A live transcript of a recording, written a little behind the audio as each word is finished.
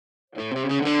It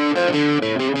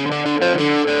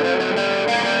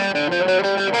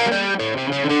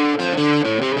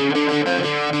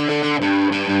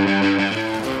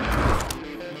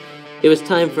was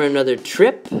time for another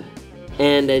trip,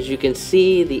 and as you can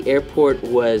see, the airport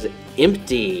was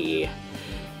empty.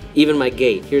 Even my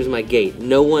gate, here's my gate.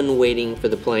 No one waiting for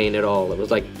the plane at all. It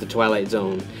was like the Twilight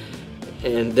Zone.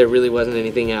 And there really wasn't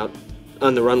anything out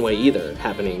on the runway either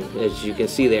happening, as you can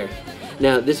see there.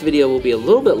 Now, this video will be a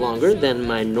little bit longer than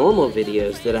my normal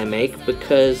videos that I make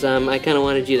because I kind of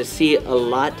wanted you to see a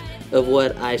lot of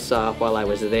what I saw while I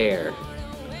was there.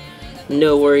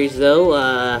 No worries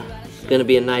though, gonna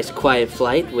be a nice quiet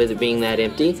flight with it being that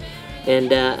empty.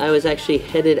 And I was actually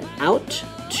headed out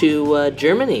to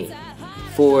Germany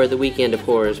for the Weekend of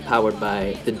Horrors powered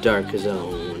by the Dark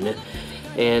Zone.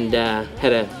 And had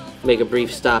to make a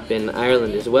brief stop in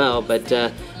Ireland as well, but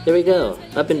there we go,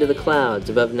 up into the clouds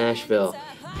above Nashville,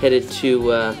 headed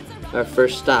to our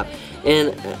first stop.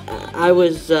 And I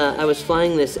was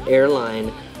flying this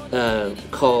airline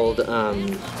called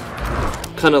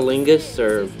Cunnilingus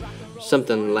or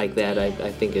something like that,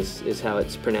 I think is how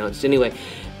it's pronounced. Anyway,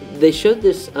 they showed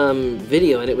this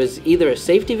video, and it was either a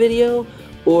safety video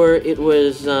or it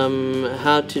was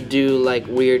how to do like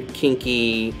weird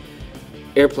kinky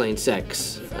airplane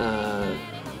sex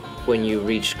when you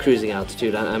reach cruising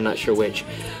altitude. I'm not sure which,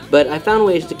 but I found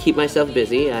ways to keep myself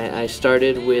busy. I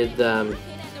started with a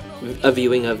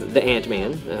viewing of the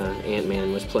Ant-Man.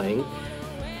 Ant-Man was playing,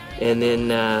 and then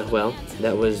well,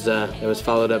 that was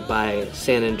followed up by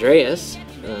San Andreas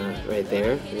right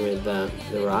there with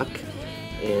The Rock.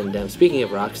 And speaking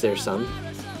of rocks, there's some.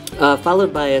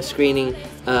 Followed by a screening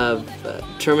of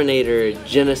Terminator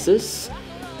Genesis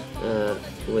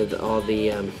with all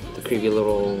the creepy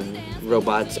little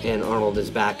robots, and Arnold is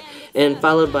back. And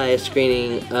followed by a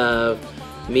screening of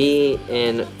Me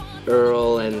and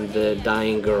Earl and the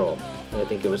Dying Girl, I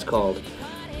think it was called.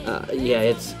 Yeah,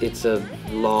 it's a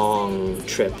long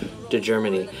trip to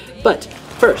Germany. But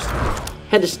first,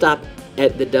 had to stop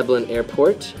at the Dublin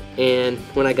airport, and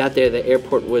when I got there, the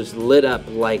airport was lit up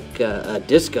like a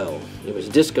disco. It was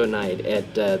disco night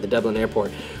at the Dublin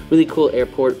airport. Really cool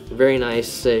airport, very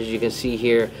nice, as you can see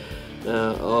here,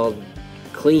 all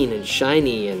clean and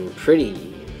shiny and pretty.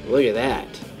 Look at that.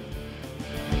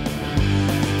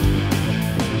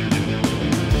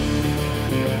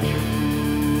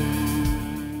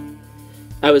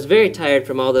 I was very tired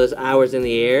from all those hours in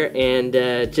the air, and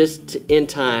just in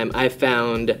time I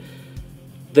found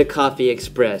the Coffee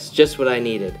Express, just what I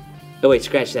needed. Oh wait,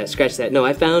 scratch that. No,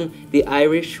 I found the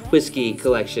Irish Whiskey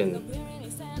Collection,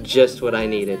 just what I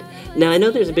needed. Now I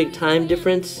know there's a big time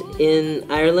difference in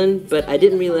Ireland, but I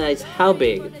didn't realize how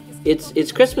big.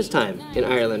 It's Christmas time in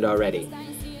Ireland already,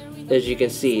 as you can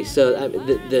see. So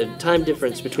the time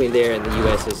difference between there and the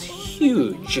US is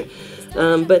huge.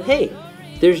 But hey,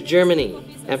 there's Germany.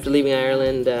 After leaving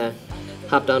Ireland,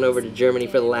 hopped on over to Germany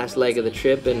for the last leg of the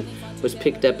trip and was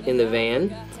picked up in the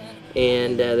van.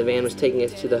 And the van was taking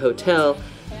us to the hotel,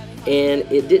 and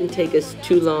it didn't take us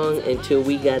too long until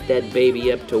we got that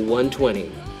baby up to 120.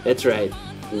 That's right,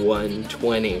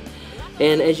 120.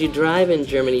 And as you drive in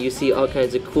Germany, you see all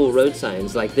kinds of cool road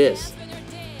signs like this.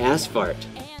 Asphalt.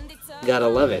 Gotta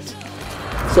love it.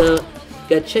 So,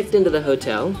 got checked into the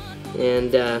hotel,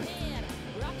 and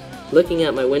looking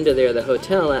out my window there at the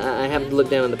hotel, I happened to look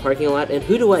down in the parking lot, and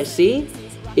who do I see?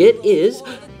 It is,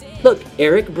 look,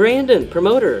 Eric Brandon,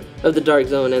 promoter of the Dark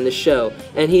Zone and the show,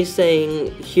 and he's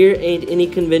saying, here ain't any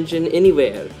convention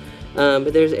anywhere.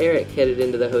 But there's Eric headed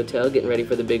into the hotel, getting ready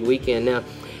for the big weekend. Now,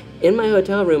 in my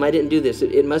hotel room, I didn't do this.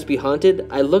 It must be haunted.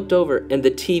 I looked over, and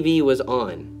the TV was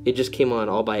on. It just came on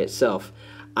all by itself.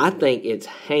 I think it's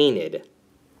haunted.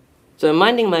 So I'm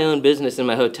minding my own business in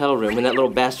my hotel room when that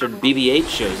little bastard BB-8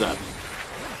 shows up.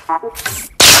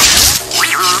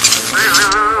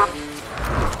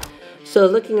 So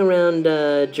looking around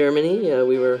Germany,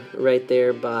 we were right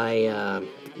there by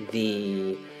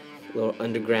the little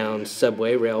underground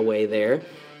subway, railway there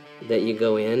that you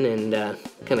go in, and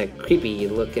kind of creepy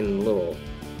looking little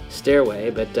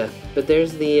stairway, but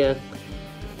there's the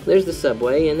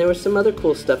subway, and there was some other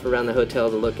cool stuff around the hotel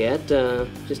to look at.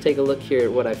 Just take a look here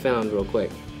at what I found real quick.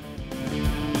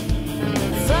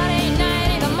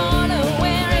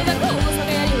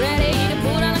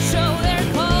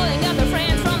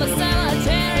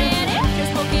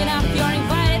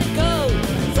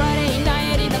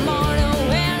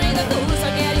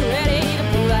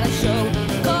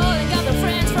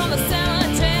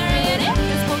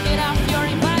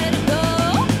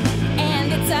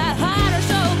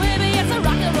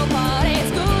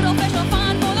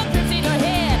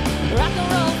 Rock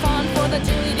and roll fun for the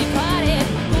Julian.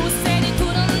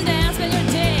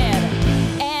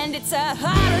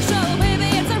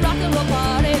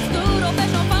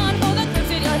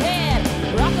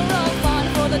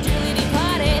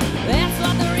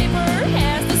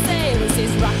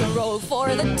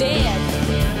 for the dead.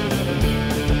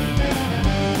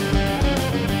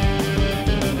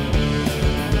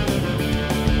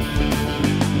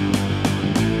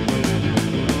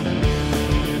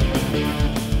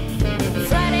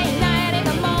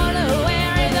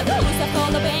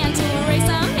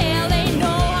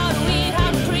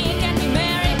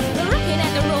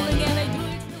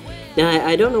 Now,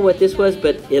 I don't know what this was,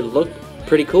 but it looked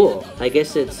pretty cool. I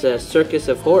guess it's a Circus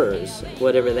of Horrors,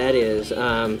 whatever that is.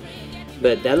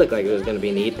 But that looked like it was going to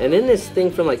be neat. And then this thing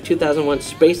from like 2001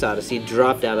 Space Odyssey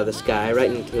dropped out of the sky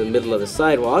right into the middle of the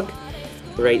sidewalk,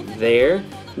 right there.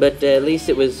 But at least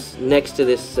it was next to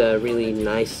this really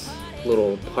nice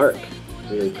little park.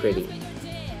 Really pretty.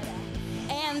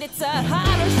 And it's a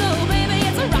horror show, baby.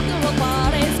 It's a rock and roll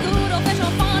party. It's good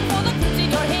old-fashioned fun for the kids in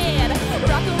your head.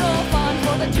 Rock and roll fun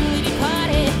for the Julie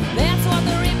party. That's what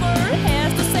the Reaper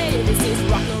has to say. This is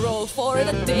rock and roll for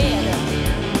the dead.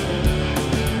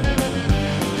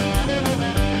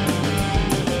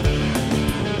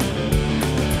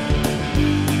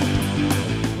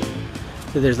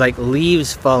 So there's like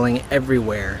leaves falling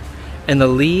everywhere, and the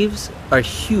leaves are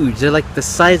huge. They're like the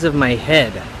size of my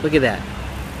head. Look at that.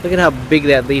 Look at how big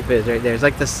that leaf is right there. It's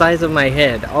like the size of my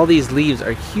head. All these leaves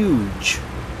are huge.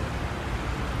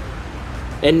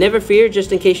 And never fear,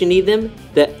 just in case you need them,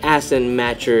 the Asin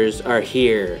Matchers are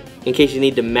here, in case you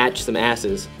need to match some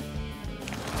asses.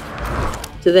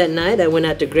 So that night I went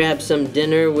out to grab some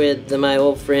dinner with my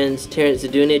old friends Terrence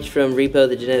Zadunich from Repo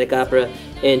the Genetic Opera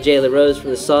and Jay LaRose from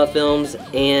the Saw films,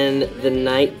 and the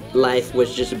nightlife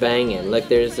was just banging. Look,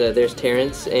 there's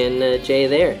Terrence and Jay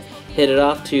there, headed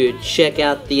off to check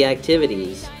out the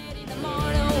activities.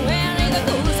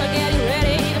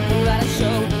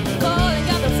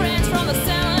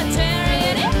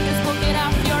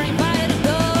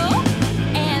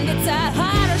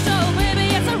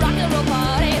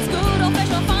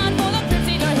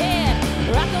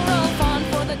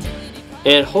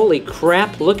 And holy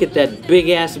crap, look at that big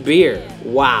ass beer.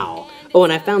 Wow. Oh,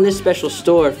 and I found this special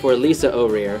store for Lisa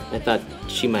O'Rear. I thought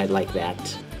she might like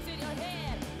that.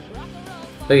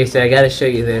 Okay, so I gotta show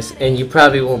you this, and you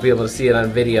probably won't be able to see it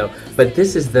on video, but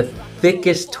this is the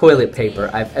thickest toilet paper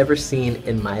I've ever seen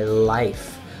in my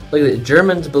life. Look at it.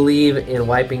 Germans believe in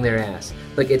wiping their ass.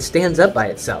 Look, it stands up by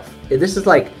itself. This is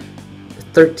like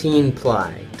 13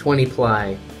 ply, 20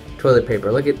 ply toilet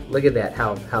paper. Look at that,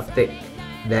 how thick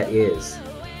that is.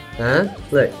 Huh?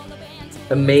 Look.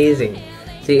 Amazing.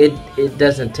 See, it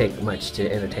doesn't take much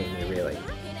to entertain me, really.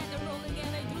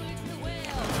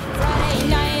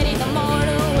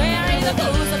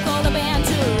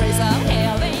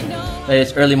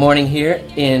 It's early morning here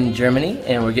in Germany,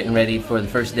 and we're getting ready for the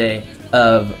first day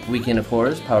of Weekend of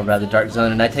Horrors, powered by the Dark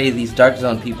Zone. And I tell you, these Dark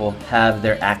Zone people have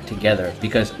their act together,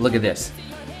 because look at this.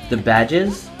 The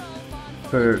badges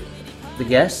for the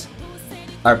guests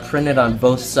are printed on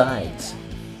both sides.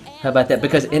 How about that?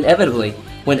 Because inevitably,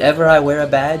 whenever I wear a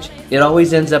badge, it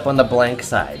always ends up on the blank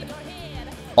side.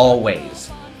 Always.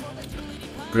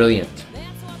 Brilliant.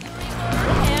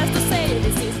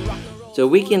 So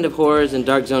Weekend of Horrors and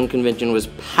Dark Zone Convention was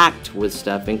packed with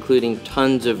stuff, including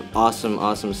tons of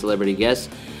awesome celebrity guests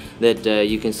that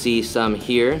you can see some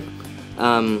here.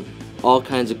 All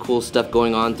kinds of cool stuff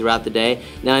going on throughout the day.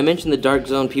 Now, I mentioned the Dark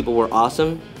Zone people were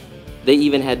awesome. They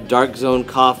even had Dark Zone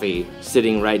coffee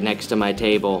sitting right next to my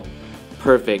table.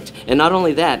 Perfect. And not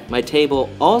only that, my table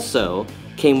also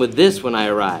came with this when I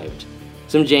arrived.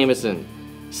 Some Jameson.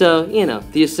 So, you know,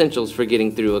 the essentials for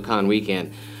getting through a con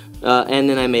weekend. And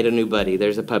then I made a new buddy.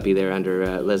 There's a puppy there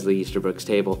under Leslie Easterbrook's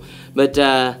table. But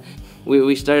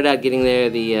we started out getting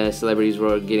there. The celebrities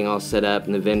were getting all set up,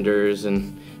 and the vendors,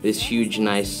 and this huge,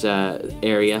 nice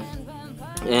area.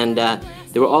 And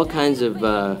there were all kinds of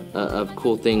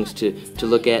cool things to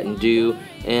look at and do,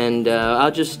 and I'll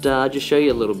just show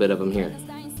you a little bit of them here.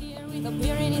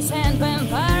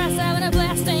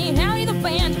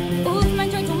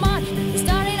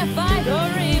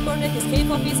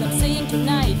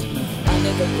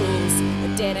 Under the rules, the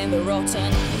dead and the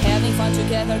rotten, having fun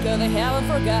together, girl, they haven't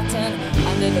forgotten.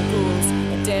 Under the rules,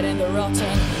 the dead and the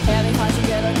rotten, having fun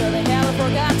together, girl, they haven't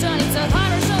forgotten. It's a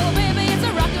horror show, baby, it's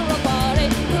a rock and roll party.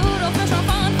 Good old-fashioned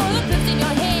fun for the clips in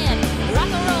your hand. Rock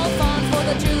and roll fun for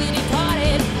the truly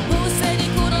departed, who said you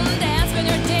couldn't dance when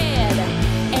you're dead.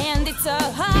 And it's a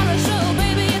horror show,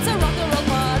 baby, it's a rock and roll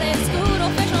party. It's good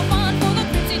old-fashioned fun for the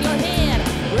clips in your hand.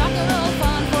 Rock and roll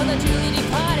fun for the truly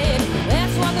departed.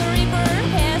 That's what the Reaper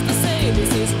has to say.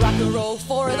 This is rock and roll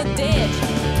for the dead.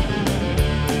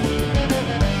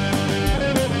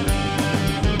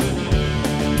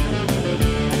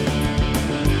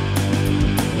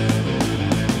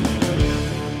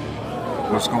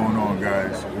 What's going on,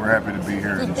 guys? We're happy to be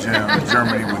here in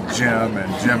Germany with Jim,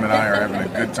 and Jim and I are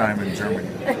having a good time in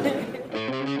Germany.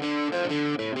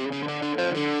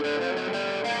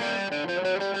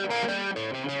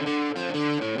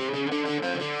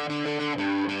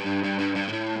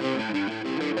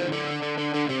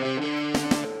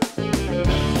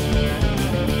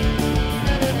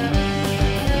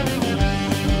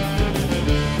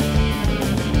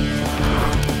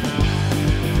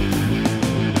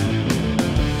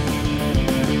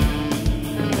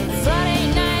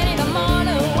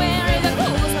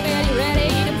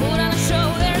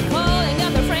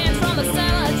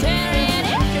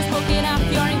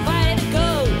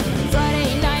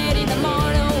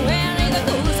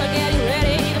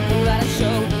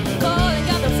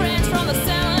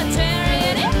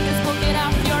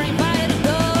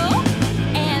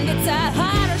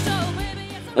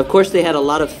 Of course, they had a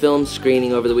lot of film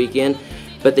screening over the weekend,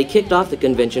 but they kicked off the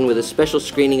convention with a special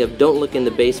screening of Don't Look in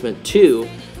the Basement 2,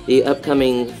 the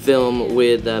upcoming film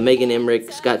with Megan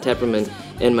Emmerich, Scott Tepperman,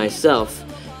 and myself.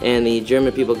 And the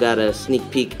German people got a sneak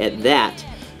peek at that.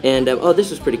 And, oh, this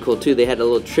was pretty cool, too. They had a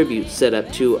little tribute set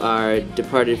up to our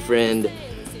departed friend,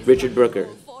 Richard Brooker.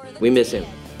 We miss him.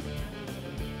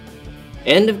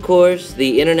 And, of course,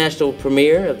 the international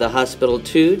premiere of The Hospital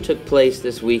 2 took place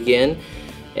this weekend.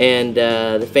 And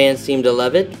the fans seem to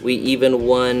love it. We even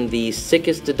won the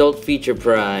Sickest Adult Feature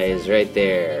Prize right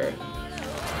there.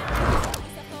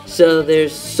 So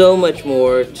there's so much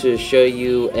more to show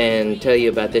you and tell you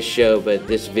about this show, but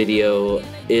this video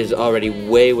is already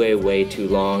way too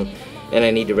long, and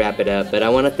I need to wrap it up. But I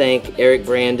want to thank Eric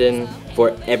Brandon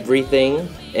for everything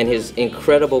and his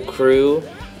incredible crew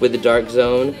with the Dark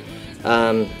Zone.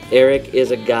 Eric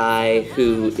is a guy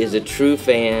who is a true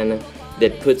fan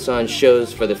that puts on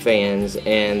shows for the fans,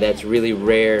 and that's really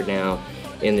rare now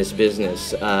in this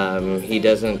business. He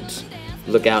doesn't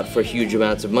look out for huge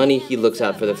amounts of money, he looks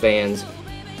out for the fans,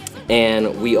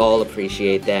 and we all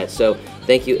appreciate that. So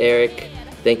thank you, Eric.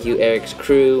 Thank you, Eric's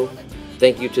crew.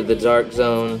 Thank you to the Dark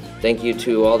Zone. Thank you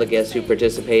to all the guests who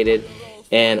participated,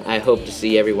 and I hope to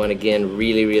see everyone again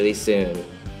really soon.